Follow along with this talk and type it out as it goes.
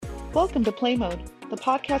Welcome to Play Mode, the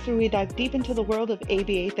podcast where we dive deep into the world of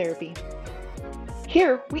ABA therapy.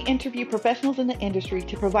 Here, we interview professionals in the industry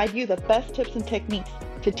to provide you the best tips and techniques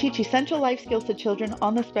to teach essential life skills to children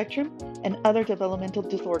on the spectrum and other developmental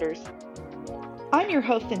disorders. I'm your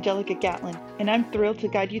host, Angelica Gatlin, and I'm thrilled to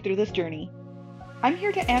guide you through this journey. I'm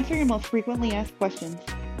here to answer your most frequently asked questions,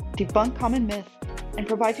 debunk common myths, and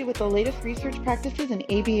provide you with the latest research practices in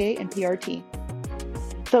ABA and PRT.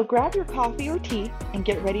 So grab your coffee or tea and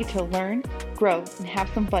get ready to learn, grow, and have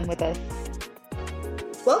some fun with us.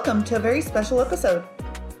 Welcome to a very special episode.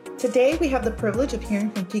 Today we have the privilege of hearing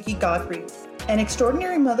from Kiki Godfrey, an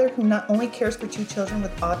extraordinary mother who not only cares for two children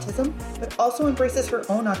with autism, but also embraces her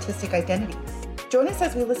own autistic identity. Join us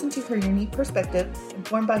as we listen to her unique perspective,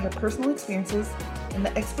 informed by her personal experiences and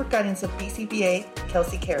the expert guidance of BCBA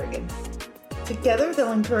Kelsey Kerrigan. Together,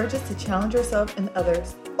 they'll encourage us to challenge ourselves and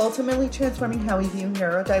others, ultimately transforming how we view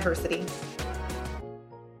neurodiversity.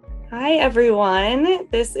 Hi, everyone.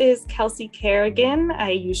 This is Kelsey Kerrigan.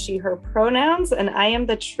 I use she, her pronouns, and I am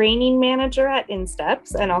the training manager at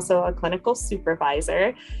InSteps and also a clinical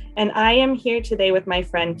supervisor. And I am here today with my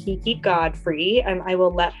friend Kiki Godfrey, and I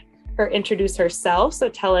will let her introduce herself. So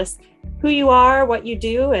tell us who you are, what you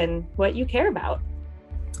do, and what you care about.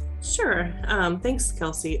 Sure. Thanks,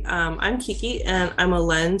 Kelsey. I'm Kiki, and I'm a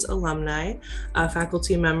LEND alumni, a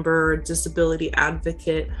faculty member, disability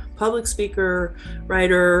advocate, public speaker,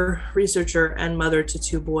 writer, researcher, and mother to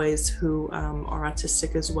two boys who are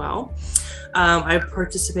autistic as well. I've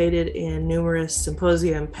participated in numerous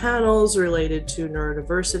symposia and panels related to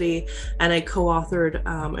neurodiversity, and I co-authored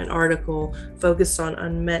an article focused on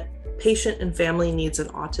unmet patient and family needs in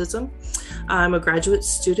autism. I'm a graduate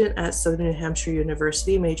student at Southern New Hampshire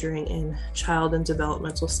University, majoring in child and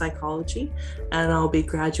developmental psychology, and I'll be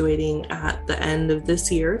graduating at the end of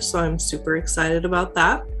this year, so I'm super excited about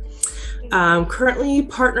that. I'm currently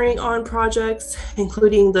partnering on projects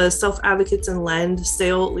including the Self Advocates and LEND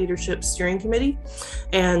SAIL Leadership Steering Committee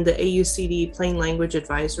and the AUCD Plain Language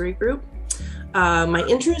Advisory Group. My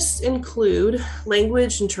interests include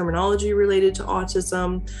language and terminology related to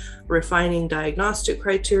autism, refining diagnostic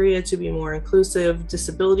criteria to be more inclusive,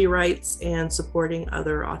 disability rights, and supporting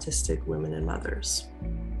other autistic women and mothers.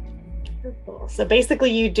 Cool. So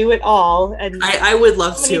basically you do it all. And I would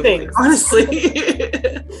love to, like, honestly.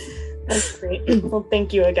 That's great. Well,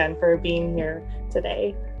 thank you again for being here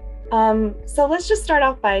today. So let's just start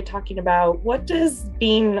off by talking about, what does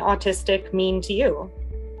being autistic mean to you?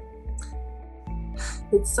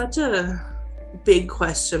 It's such a big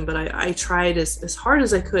question, but I tried as hard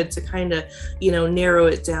as I could to kind of, narrow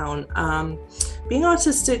it down. Being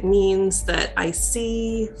autistic means that I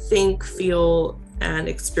see, think, feel, and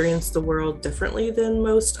experience the world differently than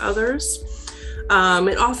most others.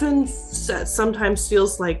 It often sometimes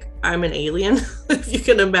feels like I'm an alien, if you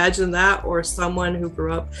can imagine that, or someone who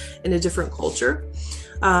grew up in a different culture.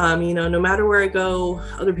 No matter where I go,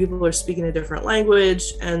 other people are speaking a different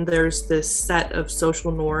language, and there's this set of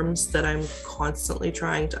social norms that I'm constantly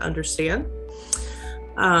trying to understand.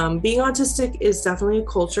 Being autistic is definitely a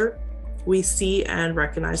culture. We see and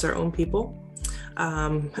recognize our own people.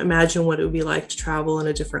 Imagine what it would be like to travel in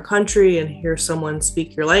a different country and hear someone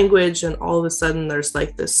speak your language, and all of a sudden there's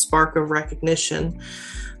like this spark of recognition.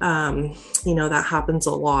 That happens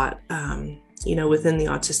a lot. Within the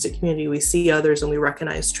autistic community, we see others and we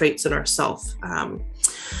recognize traits in ourselves.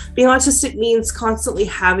 Being autistic means constantly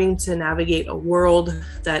having to navigate a world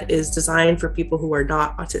that is designed for people who are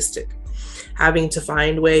not autistic, having to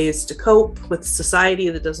find ways to cope with society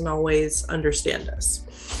that doesn't always understand us.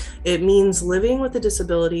 It means living with a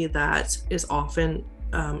disability that is often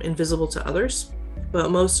invisible to others.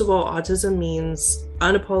 But most of all, autism means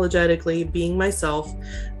unapologetically being myself,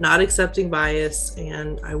 not accepting bias,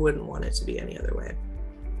 and I wouldn't want it to be any other way.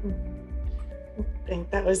 I think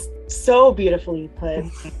that was so beautifully put,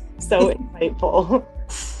 so insightful.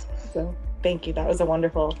 So thank you. That was a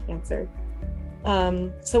wonderful answer.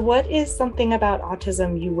 So what is something about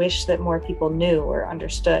autism you wish that more people knew or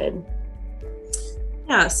understood?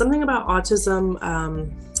 Yeah, something about autism,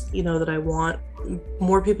 that I want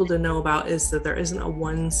more people to know about is that there isn't a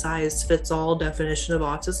one-size-fits-all definition of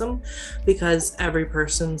autism, because every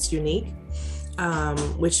person's unique,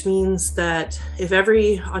 which means that if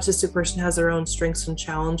every autistic person has their own strengths and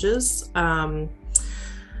challenges,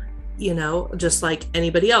 just like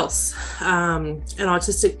anybody else, and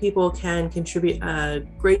autistic people can contribute a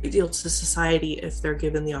great deal to society if they're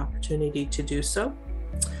given the opportunity to do so.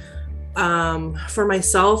 For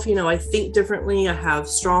myself, I think differently. I have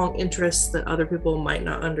strong interests that other people might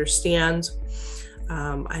not understand.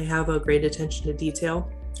 I have a great attention to detail.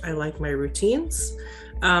 I like my routines.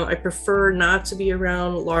 I prefer not to be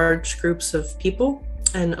around large groups of people,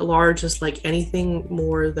 and large is like anything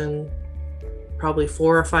more than probably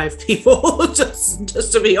 4 or 5 people,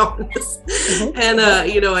 just to be honest. And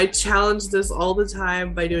I challenge this all the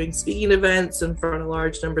time by doing speaking events in front of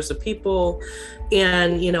large numbers of people.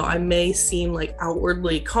 And I may seem like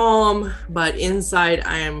outwardly calm, but inside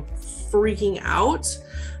I am freaking out.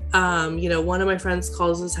 One of my friends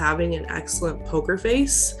calls this having an excellent poker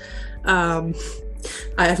face.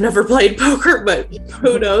 I have never played poker, but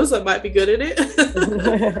who knows? I might be good at it.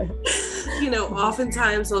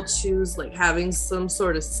 Oftentimes I'll choose like having some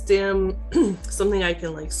sort of stim, something I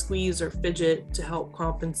can like squeeze or fidget to help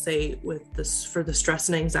compensate with this for the stress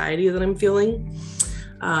and anxiety that I'm feeling.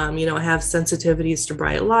 I have sensitivities to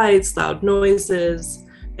bright lights, loud noises,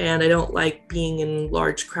 and I don't like being in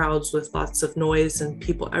large crowds with lots of noise and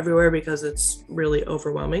people everywhere because it's really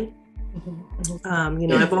overwhelming.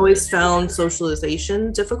 I've always found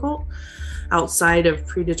socialization difficult outside of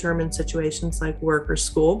predetermined situations like work or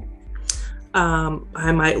school.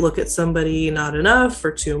 I might look at somebody not enough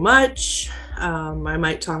or too much. I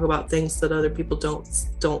might talk about things that other people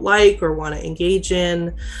don't like or want to engage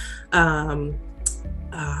in.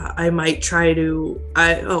 I might try to.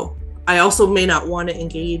 I also may not want to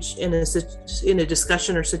engage in a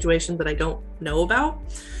discussion or situation that I don't know about.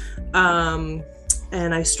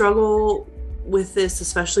 And I struggle with this,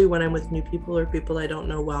 especially when I'm with new people or people I don't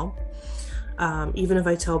know well. Even if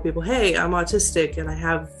I tell people, hey, I'm autistic and I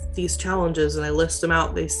have these challenges and I list them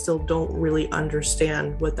out, they still don't really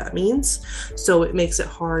understand what that means. So it makes it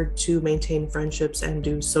hard to maintain friendships and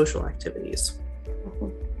do social activities.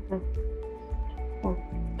 Well,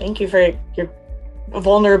 thank you for your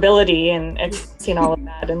vulnerability and expressing all of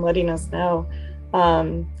that and letting us know.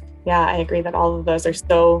 I agree that all of those are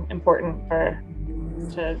so important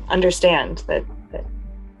to understand that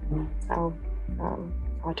how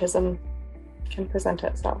autism can present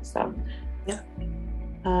itself. So, yeah.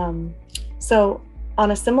 So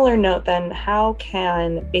on a similar note, then, how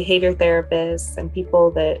can behavior therapists and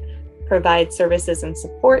people that provide services and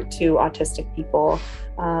support to autistic people,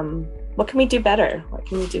 what can we do better? What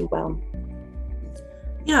can we do well?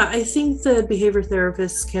 Yeah, I think that behavior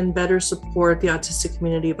therapists can better support the autistic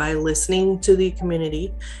community by listening to the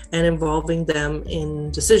community and involving them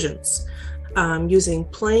in decisions, using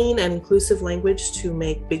plain and inclusive language to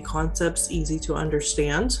make big concepts easy to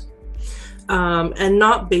understand, and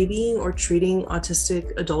not babying or treating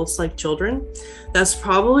autistic adults like children. That's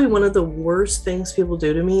probably one of the worst things people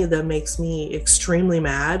do to me that makes me extremely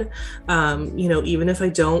mad, even if I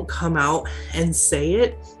don't come out and say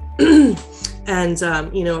it. And,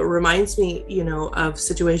 it reminds me, of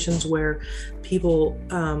situations where people,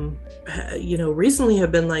 recently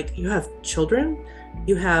have been like, you have children,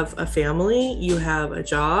 you have a family, you have a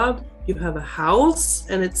job, you have a house.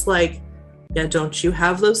 And it's like, yeah, don't you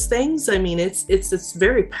have those things? I mean, it's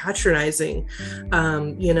very patronizing,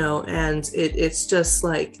 and it's just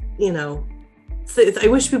like, I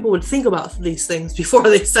wish people would think about these things before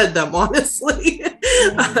they said them, honestly.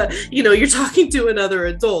 You're talking to another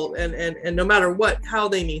adult, and no matter how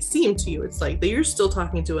they may seem to you, it's like that you're still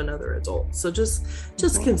talking to another adult. So just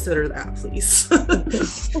consider that, please.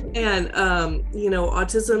 And,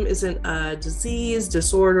 autism isn't a disease,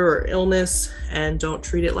 disorder, or illness, and don't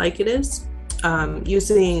treat it like it is.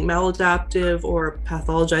 Using maladaptive or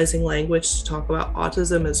pathologizing language to talk about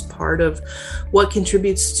autism is part of what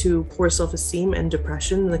contributes to poor self-esteem and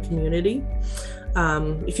depression in the community.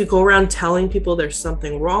 If you go around telling people there's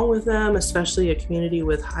something wrong with them, especially a community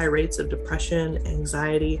with high rates of depression,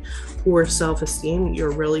 anxiety, poor self-esteem,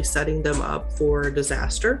 you're really setting them up for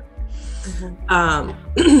disaster.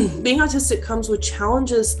 Mm-hmm. Being autistic comes with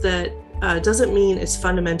challenges that doesn't mean it's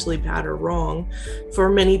fundamentally bad or wrong. For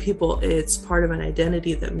many people, it's part of an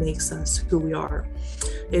identity that makes us who we are.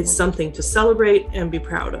 It's something to celebrate and be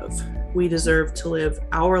proud of. We deserve to live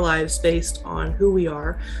our lives based on who we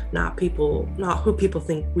are, not who people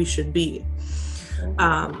think we should be.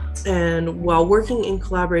 And while working in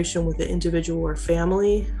collaboration with the individual or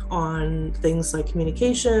family on things like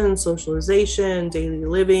communication, socialization, daily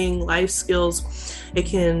living, life skills, it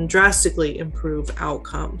can drastically improve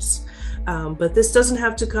outcomes. But this doesn't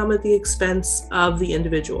have to come at the expense of the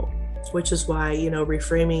individual, which is why,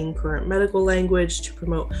 reframing current medical language to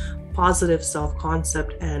promote positive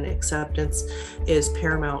self-concept and acceptance is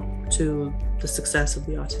paramount to the success of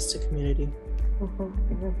the autistic community.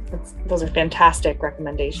 Those are fantastic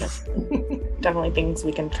recommendations. Definitely things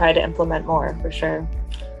we can try to implement more, for sure.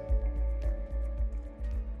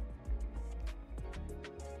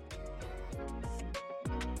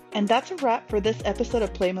 And that's a wrap for this episode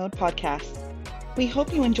of Play Mode Podcast. We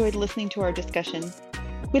hope you enjoyed listening to our discussion.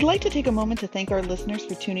 We'd like to take a moment to thank our listeners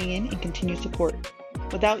for tuning in and continued support.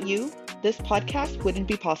 Without you, this podcast wouldn't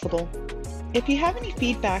be possible. If you have any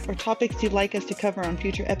feedback or topics you'd like us to cover on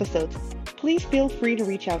future episodes, please feel free to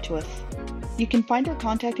reach out to us. You can find our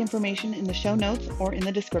contact information in the show notes or in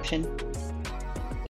the description.